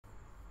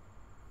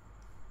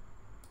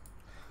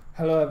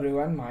Hello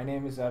everyone, my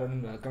name is Arun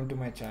and welcome to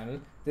my channel.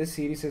 This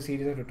series is a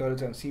series of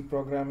tutorials on C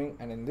programming,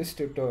 and in this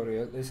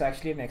tutorial this is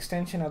actually an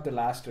extension of the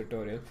last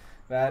tutorial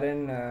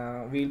wherein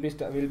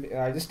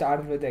I just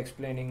started with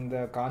explaining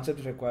the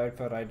concepts required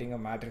for writing a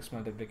matrix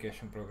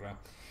multiplication program.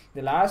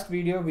 The last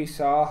video we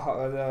saw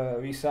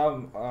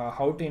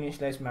how to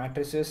initialize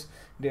matrices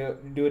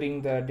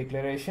during the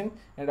declaration,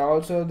 and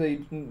also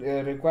the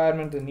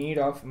the need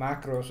of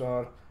macros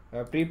or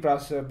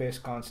preprocessor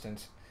based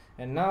constants.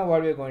 And now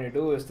what we're going to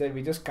do is that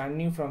we just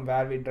continue from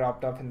where we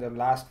dropped off in the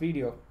last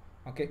video.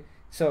 Okay,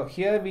 so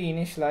here we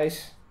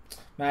initialize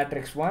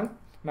matrix 1,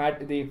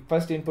 the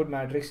first input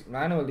matrix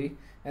manually,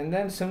 and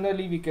then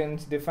similarly we can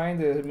define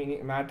the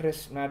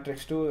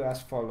matrix 2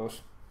 as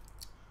follows.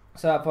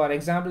 So for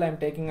example, I'm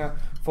taking a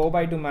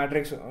 4x2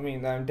 matrix.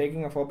 I'm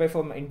taking a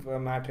 4x4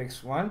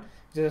 matrix 1,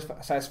 which is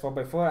size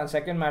 4x4, and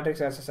second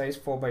matrix as a size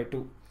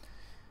 4x2.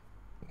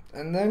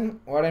 And then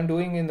what I'm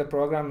doing in the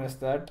program is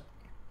that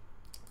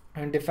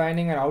I'm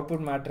defining an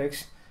output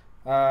matrix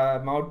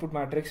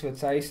with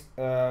size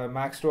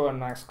max row and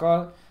max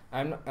call. We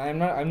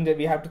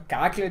have to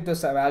calculate the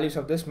values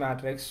of this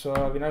matrix, so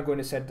we're not going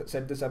to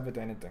set this up with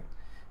anything.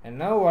 And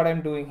now what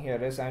I'm doing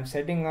here is I'm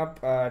setting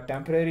up a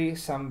temporary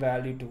sum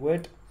value to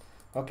it.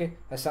 Okay,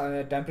 a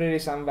temporary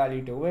sum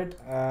value to it.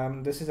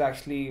 This is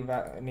actually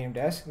named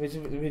as which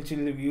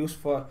will be used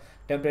for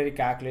temporary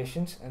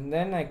calculations, and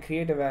then I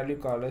create a value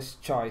called as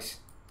choice.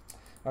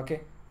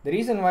 Okay, the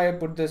reason why I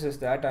put this is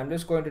that I'm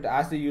just going to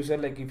ask the user,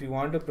 like, if you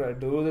want to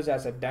do this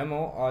as a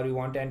demo or you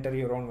want to enter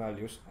your own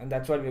values, and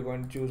that's what we're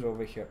going to choose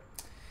over here.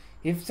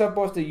 If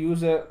suppose the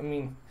user,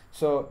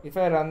 so if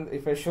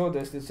I show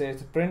this, it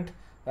says print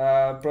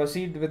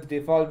proceed with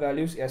default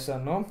values, yes or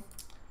no.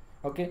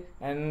 Okay,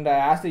 and I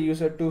ask the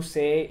user to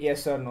say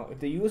yes or no. If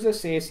the user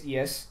says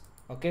yes,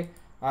 okay,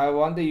 I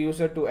want the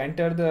user to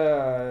enter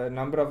the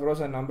number of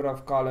rows and number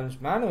of columns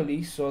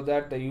manually, so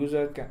that the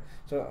user can,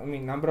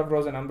 number of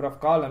rows and number of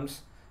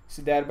columns,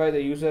 so thereby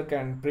the user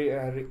can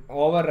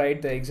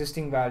overwrite the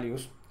existing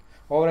values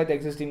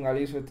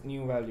with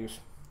new values.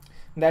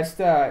 That's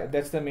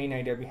the main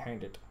idea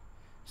behind it.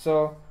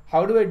 So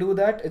how do I do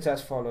that? It's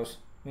as follows.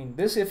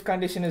 This if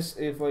condition is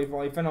if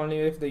and only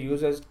if the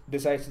user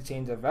decides to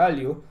change the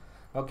value.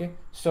 Okay,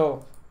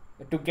 so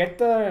to get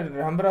the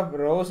number of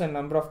rows and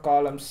number of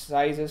columns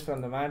sizes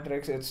from the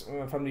matrix, it's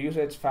from the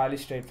user, it's fairly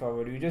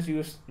straightforward. You just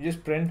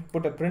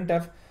put a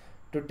printf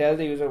to tell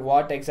the user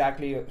what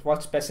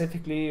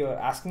specifically you're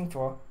asking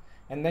for,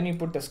 and then you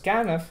put the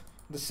scanf,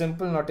 the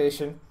simple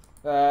notation,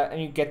 and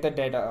you get the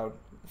data out.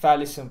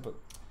 Fairly simple.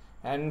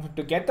 And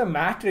to get the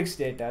matrix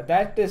data,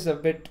 that is a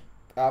bit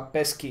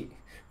pesky,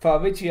 for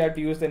which you have to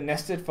use the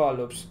nested for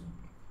loops.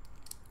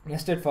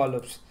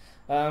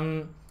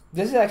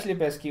 This is actually a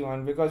pesky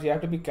one because you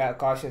have to be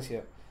cautious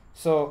here.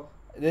 So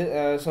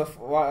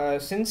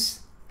since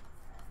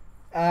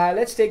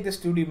let's take this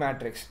 2D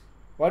matrix.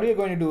 What we're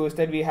going to do is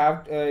that we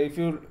have if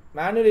you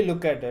manually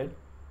look at it,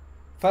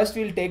 first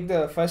we'll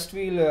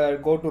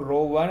go to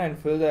row 1 and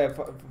fill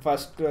the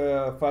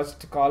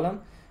first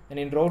column, and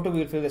in row 2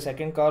 we'll fill the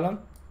second column,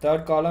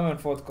 third column,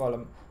 and fourth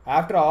column.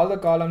 After all the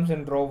columns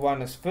in row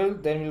 1 is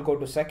filled, then we'll go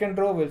to second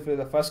row, we'll fill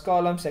the first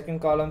column, second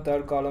column,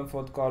 third column,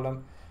 fourth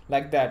column,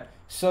 like that.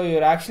 So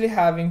you're actually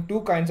having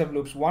two kinds of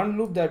loops, one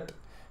loop that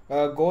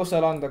goes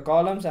along the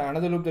columns and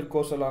another loop that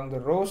goes along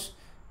the rows.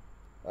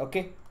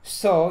 Okay,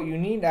 so you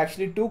need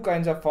actually two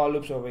kinds of for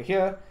loops over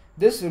here.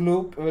 This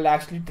loop will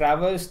actually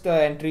traverse the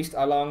entries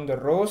along the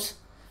rows,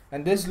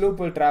 and this loop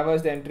will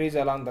traverse the entries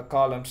along the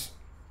columns.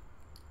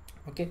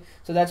 Okay,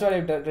 so that's what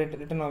I've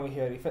written over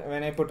here.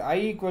 When I put I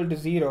equal to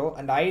 0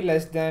 and I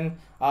less than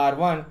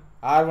R1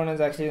 is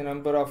actually the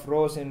number of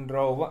rows in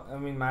row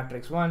 1,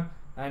 matrix 1,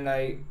 and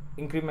I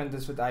increment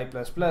this with I++,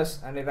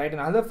 and I write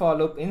another for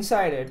loop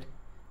inside it,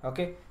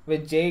 okay,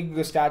 with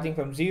j starting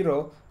from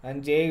 0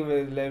 and j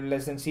will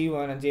less than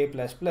c1 and j++.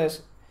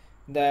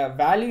 The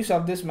values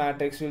of this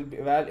matrix will be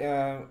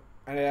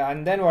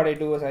and then what I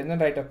do is I then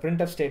write a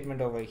printf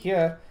statement over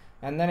here,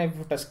 and then I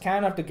put a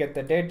scanf to get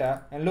the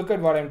data. And look at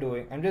what I'm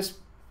doing. I'm just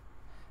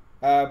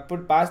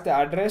pass the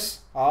address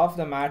of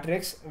the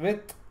matrix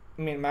with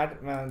the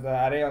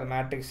array of the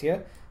matrix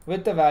here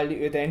with the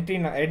value with the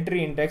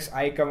entry index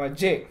I,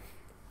 j.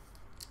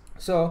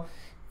 So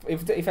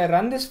if I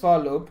run this for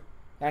loop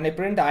and I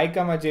print I,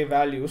 j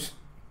values,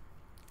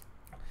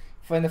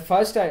 during the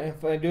first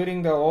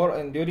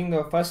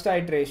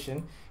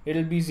iteration it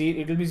will be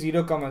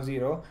 0,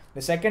 0,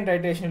 the second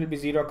iteration will be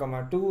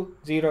 0, 2,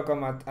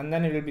 0, and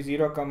then it will be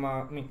 0,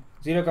 0,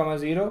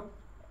 0,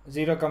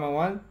 0,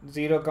 1,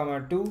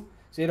 0, 2,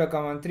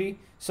 0, 3,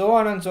 so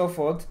on and so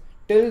forth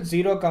till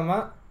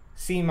 0,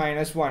 c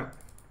minus 1.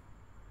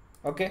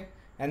 Okay,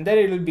 and then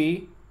it will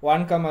be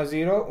 1,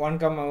 0, 1,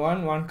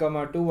 1, 1,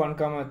 2,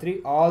 1,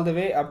 3, all the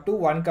way up to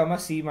 1,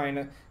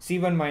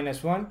 c1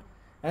 minus 1,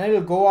 and then it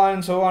will go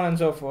on, so on and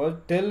so forth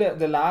till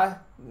the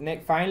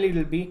finally it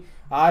will be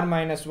r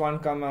minus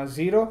 1,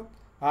 0,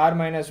 r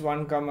minus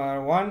 1,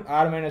 1,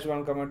 r minus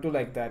 1, 2,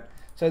 like that.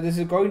 So this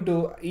is going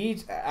to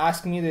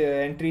ask me the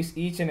entries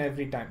each and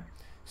every time.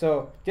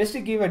 So just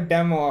to give a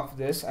demo of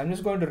this, I'm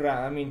just going to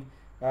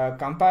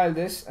compile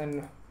this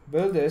and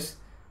build this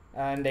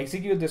and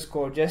execute this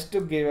code just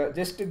to give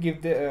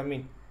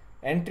the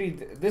entry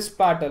this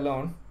part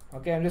alone.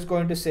 Okay, I'm just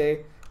going to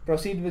say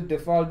proceed with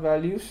default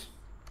values.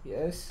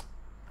 Yes,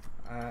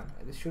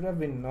 this should have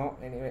been no.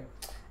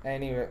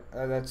 Anyway,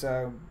 that's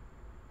a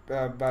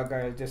bug.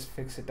 I'll just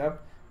fix it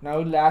up. Now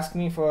it'll ask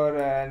me for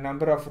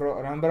number of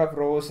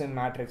rows in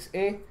matrix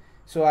A.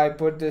 So I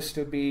put this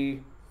to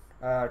be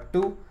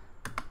 2.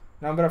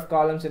 Number of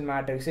columns in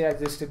matrix A, I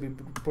just to be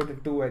put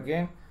it 2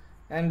 again.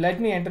 And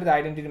let me enter the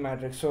identity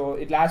matrix. So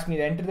it'll ask me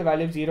to enter the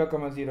value of 0,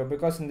 0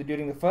 because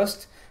during the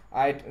first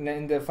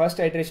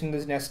iteration,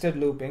 this nested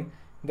looping,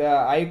 the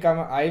I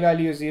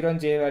value is 0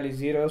 and j value is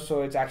 0,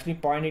 so it's actually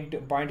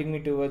pointing me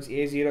towards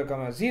a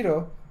 0,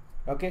 0.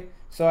 Okay,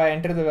 so I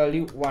enter the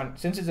value 1.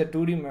 Since it's a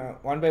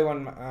 2D 1 by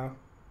 1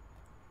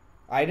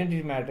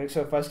 identity matrix,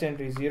 so first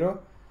entry is 0.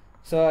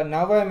 So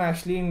now I'm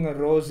actually in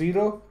row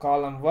 0,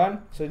 column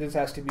 1, so this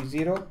has to be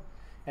 0.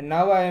 And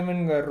now I am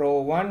in row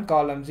 1,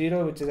 column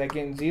 0, which is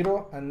again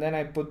 0, and then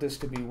I put this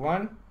to be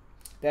 1,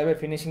 thereby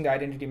finishing the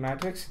identity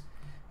matrix.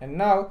 And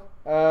now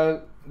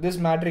this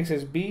matrix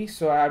is B,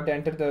 so I have to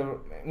enter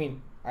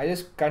I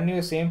just continue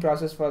the same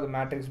process for the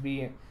matrix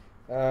B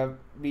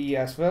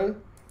as well,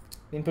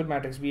 input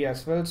matrix B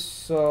as well.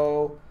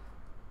 So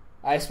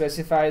I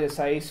specify the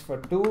size for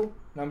 2,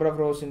 number of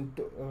rows in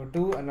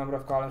 2, and number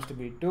of columns to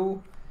be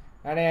 2,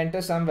 and I enter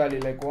some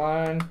value like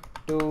 1,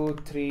 2,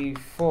 3,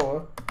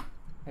 4,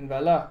 and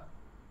voila,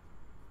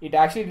 it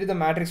actually did the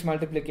matrix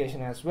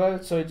multiplication as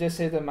well. So it just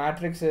says the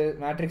matrix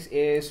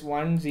A is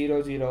 1,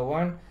 0, 0,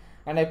 1,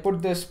 and I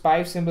put this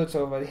 5 symbols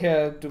over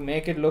here to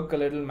make it look a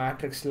little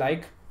matrix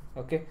like.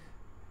 Okay,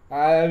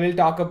 we'll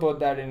talk about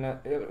that in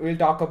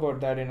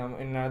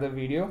another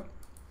video.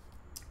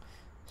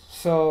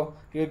 So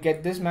you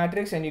get this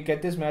matrix and you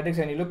get this matrix,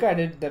 and you look at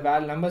it, the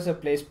numbers are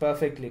placed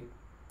perfectly.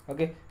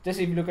 Okay, just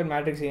if you look at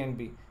matrix A and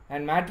B,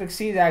 and matrix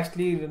C is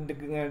actually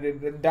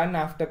done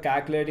after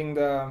calculating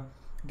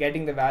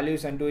getting the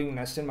values and doing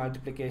nested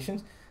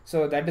multiplications.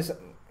 So that is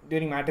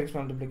during matrix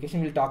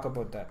multiplication. We'll talk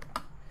about that.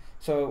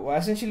 So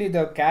essentially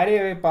the carry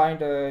away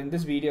point in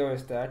this video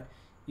is that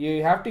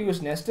you have to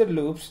use nested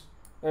loops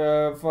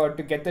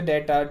to get the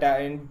data to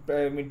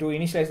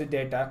initialize the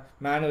data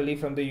manually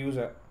from the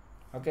user.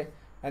 Okay,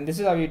 and this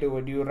is how you do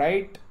it. You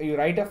write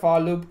a for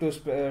loop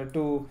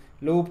to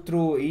loop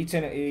through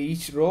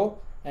each row,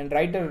 and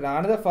write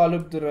another for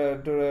loop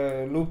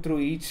to loop through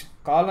each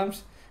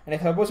columns. And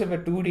if suppose if a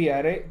 3D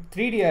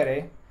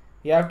array,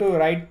 you have to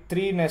write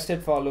 3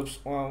 nested for loops,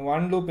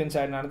 one loop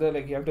inside another.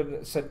 Like you have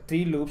to set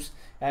 3 loops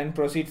and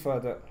proceed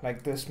further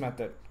like this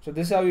method. So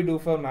this is how you do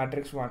for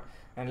matrix 1.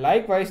 And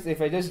likewise,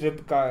 if I just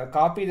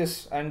copy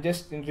this and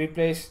just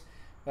replace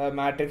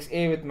matrix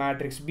A with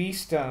matrix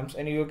B's terms,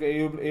 and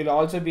you'll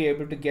also be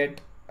able to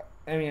get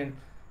enter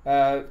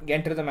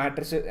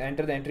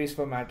the entries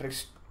for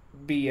matrix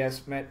B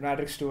as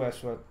matrix 2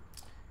 as well.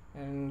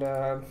 And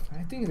I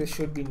think this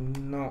should be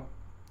no.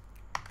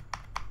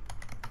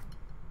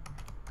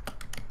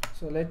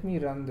 So let me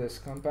run this,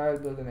 compile,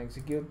 build, and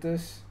execute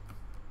this.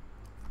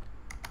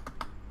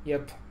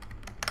 Yep.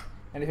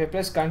 And if I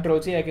press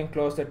Ctrl C, I can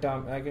close the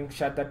I can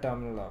shut that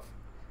terminal off.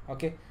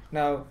 Okay.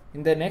 Now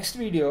in the next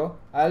video,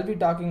 I'll be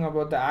talking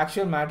about the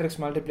actual matrix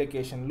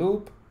multiplication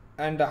loop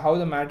and how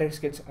the matrix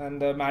gets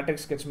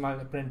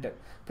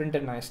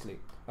printed nicely.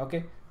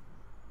 Okay.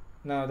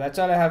 Now that's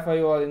all I have for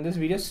you all in this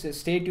video.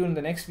 Stay tuned in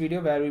the next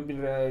video where we'll be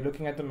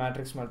looking at the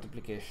matrix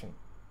multiplication.